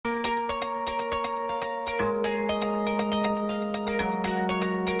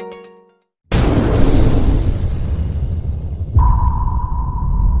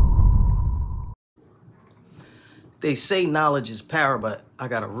They say knowledge is power, but I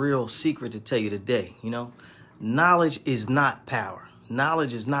got a real secret to tell you today, Knowledge is not power.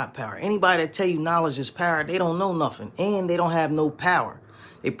 Knowledge is not power. Anybody that tell you knowledge is power, they don't know nothing, and they don't have no power.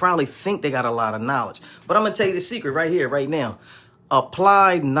 They probably think they got a lot of knowledge. But I'm going to tell you the secret right here, right now.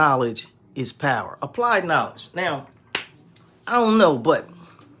 Applied knowledge is power. Applied knowledge. Now, I don't know, but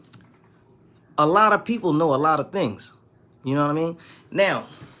a lot of people know a lot of things. You know what I mean? Now,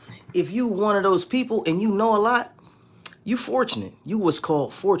 if you one of those people and you know a lot, you fortunate. You what's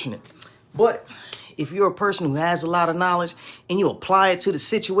called fortunate. But if you're a person who has a lot of knowledge and you apply it to the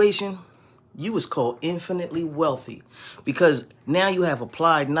situation, you was called infinitely wealthy, because now you have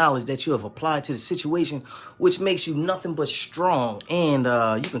applied knowledge that you have applied to the situation, which makes you nothing but strong, and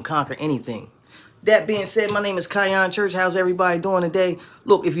you can conquer anything. That being said, my name is Kion Church. How's everybody doing today?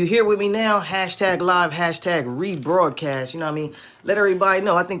 Look, if you're here with me now, hashtag live, hashtag rebroadcast, you know what I mean? Let everybody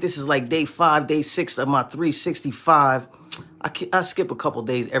know. I think this is like day 5, day 6 of my 365. I skip a couple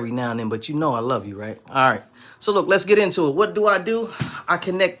days every now and then, but you know I love you, right? All right. So look, let's get into it. What do? I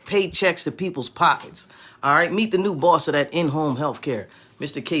connect paychecks to people's pockets. All right. Meet the new boss of that in-home healthcare,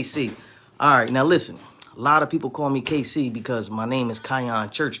 Mr. KC. All right. Now listen, a lot of people call me KC because my name is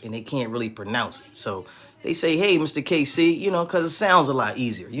Kion Church and they can't really pronounce it. So they say, hey, Mr. KC, because it sounds a lot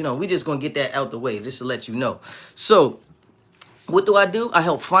easier. We just going to get that out the way just to let you know. So what do? I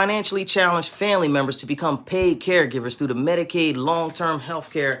help financially challenged family members to become paid caregivers through the Medicaid long-term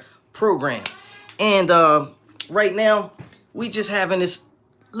healthcare program. And right now, we just having this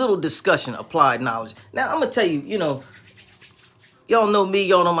little discussion, applied knowledge. Now, I'm going to tell you, y'all know me,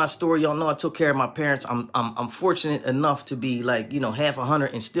 y'all know my story, y'all know I took care of my parents. I'm fortunate enough to be like, half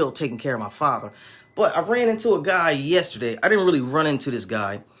 100 and still taking care of my father. But I ran into a guy yesterday. I didn't really run into this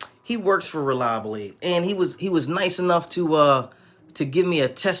guy. He works for Reliable Aid, and he was nice enough to give me a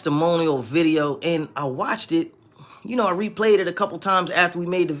testimonial video, and I watched it. I replayed it a couple times after we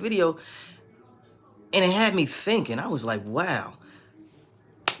made the video, and it had me thinking. I was like, wow.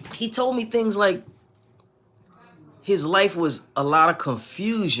 He told me things like his life was a lot of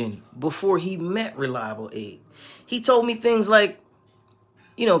confusion before he met Reliable Aid. He told me things like,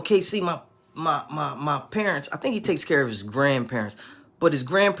 KC, my parents, I think he takes care of his grandparents, but his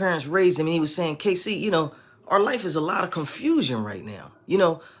grandparents raised him, and he was saying, KC, our life is a lot of confusion right now.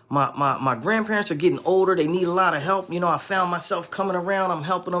 My grandparents are getting older. They need a lot of help. I found myself coming around. I'm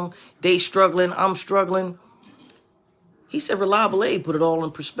helping them. They struggling. I'm struggling. He said Reliable Aid put it all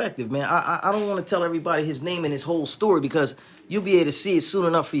in perspective, man. I don't want to tell everybody his name and his whole story because you'll be able to see it soon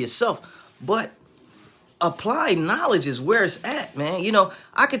enough for yourself. But applied knowledge is where it's at, man.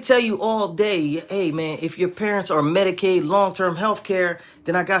 I could tell you all day, hey, man, if your parents are Medicaid long-term health care,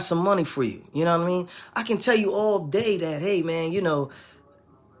 then I got some money for you. You know what I mean? I can tell you all day that, hey, man, you're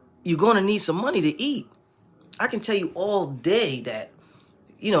going to need some money to eat. I can tell you all day that,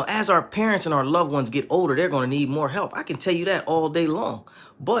 as our parents and our loved ones get older, they're going to need more help. I can tell you that all day long.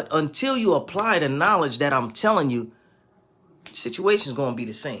 But until you apply the knowledge that I'm telling you, the situation's going to be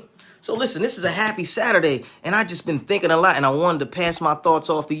the same. So listen, this is a happy Saturday, and I just been thinking a lot, and I wanted to pass my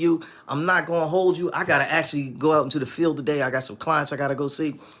thoughts off to you. I'm not going to hold you. I got to actually go out into the field today. I got some clients I got to go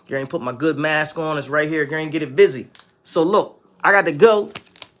see. Gary, put my good mask on. It's right here. Gary, get it busy. So look, I got to go,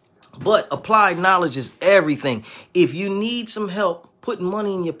 but applied knowledge is everything. If you need some help putting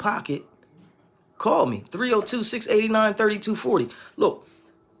money in your pocket, call me, 302-689-3240. Look,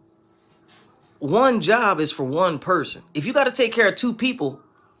 one job is for one person. If you got to take care of 2 people,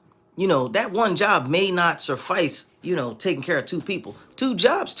 that one job may not suffice, taking care of 2 people. 2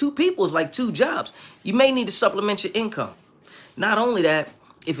 jobs, 2 people is like 2 jobs. You may need to supplement your income. Not only that,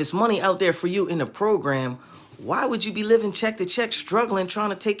 if it's money out there for you in the program, why would you be living check to check, struggling,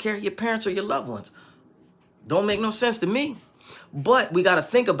 trying to take care of your parents or your loved ones? Don't make no sense to me. But we got to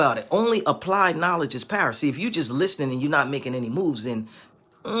think about it. Only applied knowledge is power. See, if you're just listening and you're not making any moves, then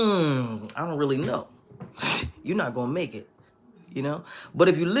I don't really know. You're not going to make it. But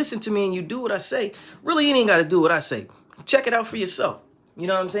if you listen to me and you do what I say, really, you ain't got to do what I say. Check it out for yourself. You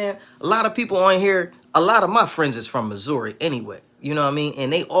know what I'm saying? A lot of people on here, a lot of my friends is from Missouri anyway. You know what I mean?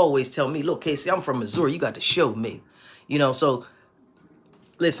 And they always tell me, look, Casey, I'm from Missouri. You got to show me. So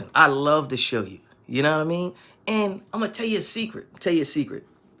listen, I love to show you. You know what I mean? And I'm going to tell you a secret.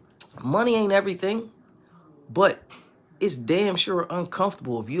 Money ain't everything, but it's damn sure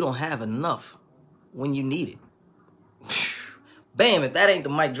uncomfortable if you don't have enough when you need it. Bam, if that ain't the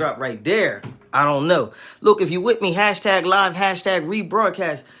mic drop right there, I don't know. Look, if you with me, hashtag live, hashtag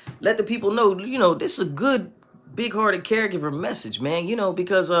rebroadcast, let the people know, this is a good, big-hearted caregiver message, man.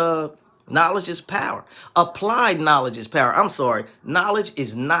 Because Knowledge is power. Applied knowledge is power. I'm sorry. Knowledge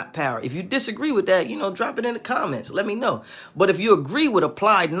is not power. If you disagree with that, drop it in the comments. Let me know. But if you agree with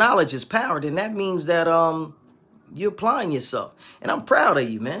applied knowledge is power, then that means that you're applying yourself. And I'm proud of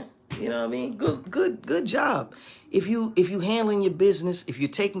you, man. You know what I mean? Good job. If you handling your business, if you're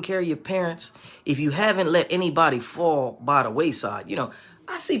taking care of your parents, if you haven't let anybody fall by the wayside,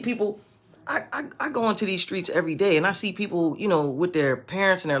 I see people. I go into these streets every day and I see people, with their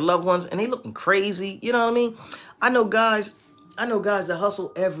parents and their loved ones, and they looking crazy. You know what I mean? I know guys that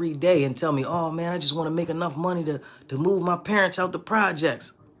hustle every day and tell me, oh man, I just want to make enough money to move my parents out the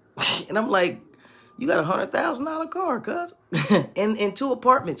projects. And I'm like, you got $100,000 car, cuz, and 2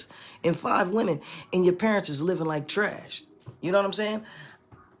 apartments and 5 women, and your parents is living like trash. You know what I'm saying?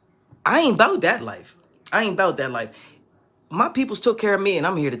 I ain't about that life. My peoples took care of me, and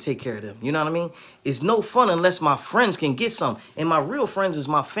I'm here to take care of them. You know what I mean? It's no fun unless my friends can get some. And my real friends is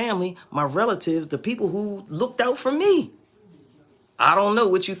my family, my relatives, the people who looked out for me. I don't know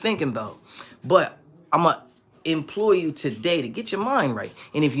what you're thinking about, but I'm going to implore you today to get your mind right.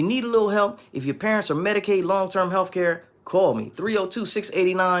 And if you need a little help, if your parents are Medicaid long-term health care, call me,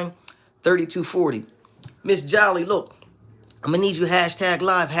 302-689-3240. Miss Jolly, look. I'm going to need you hashtag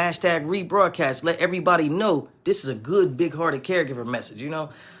live, hashtag rebroadcast. Let everybody know this is a good, big-hearted caregiver message,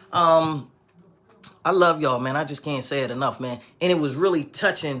 I love y'all, man. I just can't say it enough, man. And it was really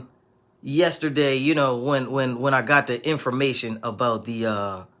touching yesterday, when I got the information about hey,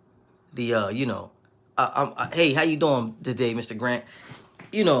 how you doing today, Mr. Grant?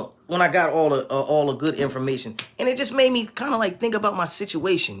 When I got all the good information. And it just made me kind of like think about my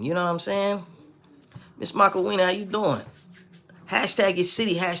situation. You know what I'm saying? Miss Makawina, how you doing? Hashtag your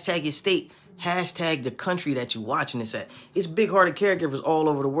city, hashtag your state, hashtag the country that you're watching this at. It's big-hearted caregivers all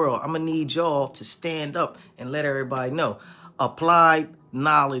over the world. I'm going to need y'all to stand up and let everybody know. Applied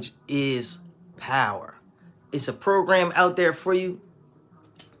knowledge is power. It's a program out there for you.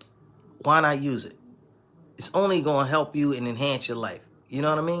 Why not use it? It's only going to help you and enhance your life. You know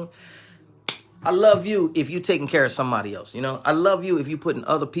what I mean? I love you if you're taking care of somebody else. I love you if you're putting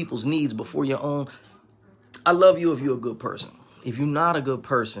other people's needs before your own. I love you if you're a good person. If you're not a good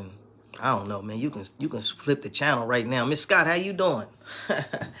person, I don't know, man. You can flip the channel right now. Miss Scott, how you doing?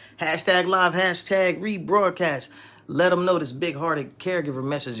 Hashtag live, hashtag rebroadcast. Let them know this big-hearted caregiver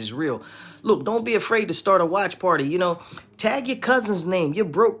message is real. Look, don't be afraid to start a watch party. Tag your cousin's name. Your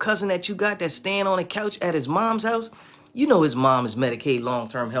broke cousin that you got that's staying on the couch at his mom's house. His mom is Medicaid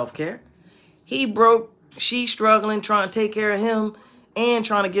long-term health care. He broke. She's struggling, trying to take care of him and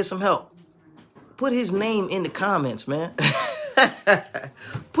trying to get some help. Put his name in the comments, man.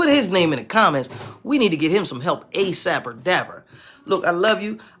 Put his name in the comments. We need to get him some help ASAP or dapper. Look, I love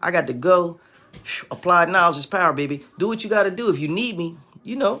you. I got to go. Applied knowledge is power, baby. Do what you got to do. If you need me,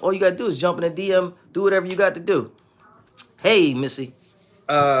 all you got to do is jump in the DM. Do whatever you got to do. Hey, Missy.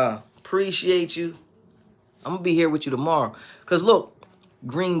 Appreciate you. I'm going to be here with you tomorrow. Because, look,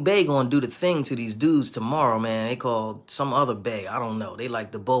 Green Bay going to do the thing to these dudes tomorrow, man. They called some other Bay. I don't know. They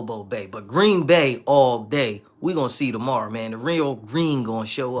like the Bobo Bay. But Green Bay all day. We going to see tomorrow, man. The real green going to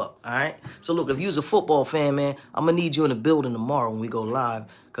show up, all right? So, look, if you's a football fan, man, I'm going to need you in the building tomorrow when we go live.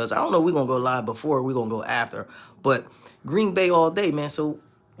 Because I don't know if we're going to go live before or we're going to go after. But Green Bay all day, man. So,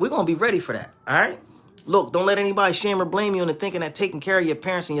 we're going to be ready for that, all right? Look, don't let anybody shame or blame you into thinking that taking care of your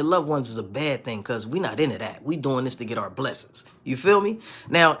parents and your loved ones is a bad thing, because we're not into that. We doing this to get our blessings. You feel me?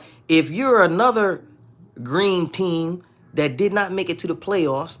 Now, if you're another green team that did not make it to the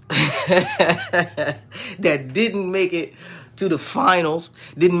playoffs, that didn't make it to the finals,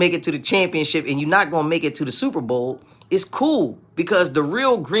 didn't make it to the championship, and you're not going to make it to the Super Bowl, it's cool, because the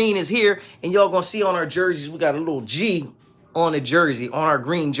real green is here, and y'all going to see on our jerseys, we got a little G on the jersey, on our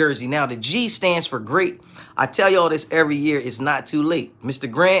green jersey. Now, the G stands for great. I tell y'all this every year. It's not too late. Mr.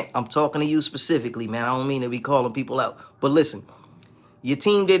 Grant, I'm talking to you specifically, man. I don't mean to be calling people out. But listen, your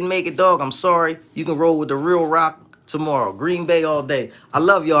team didn't make it, dog. I'm sorry. You can roll with the real rock tomorrow. Green Bay all day. I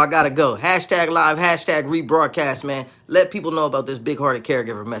love y'all. I got to go. Hashtag live, hashtag rebroadcast, man. Let people know about this big-hearted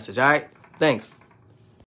caregiver message, all right? Thanks.